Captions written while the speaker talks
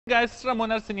Hey guys, it's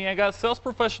Ramon Arciniega, sales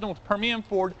professional with Permian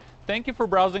Ford. Thank you for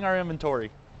browsing our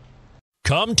inventory.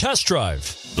 Come test drive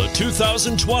the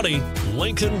 2020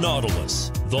 Lincoln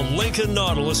Nautilus. The Lincoln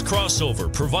Nautilus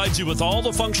crossover provides you with all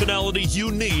the functionality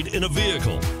you need in a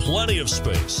vehicle. Plenty of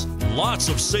space, lots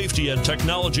of safety and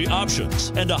technology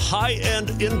options, and a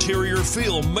high-end interior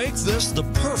feel make this the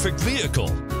perfect vehicle.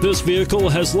 This vehicle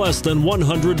has less than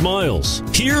 100 miles.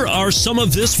 Here are some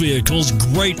of this vehicle's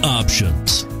great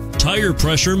options: tire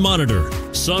pressure monitor,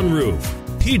 sunroof,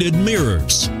 heated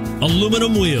mirrors,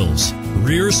 aluminum wheels,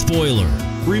 rear spoiler,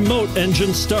 remote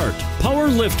engine start, power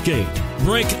liftgate,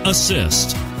 brake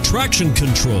assist, traction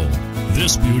control.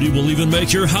 This beauty will even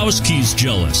make your house keys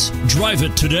jealous. Drive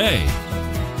it today.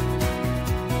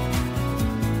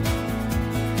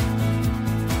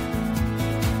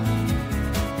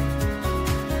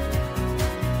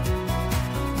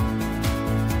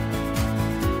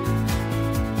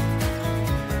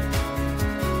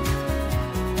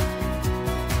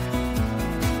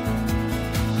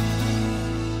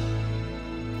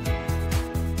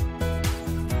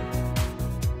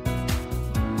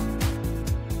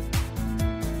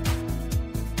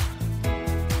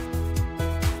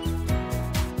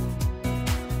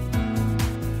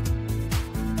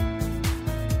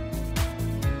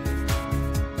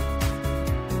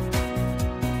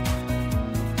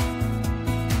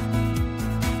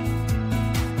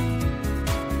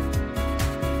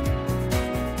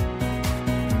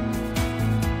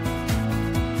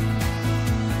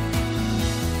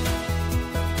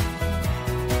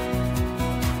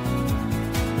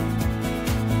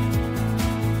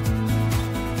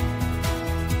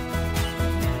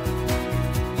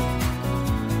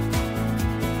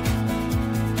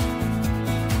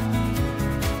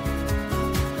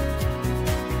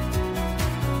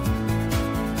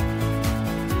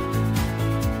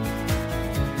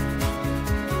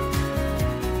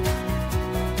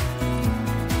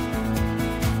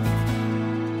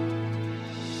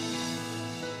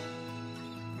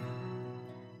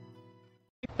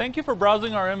 Thank you for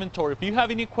browsing our inventory. If you have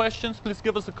any questions, please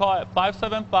give us a call at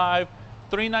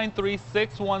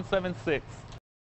 575-393-6176.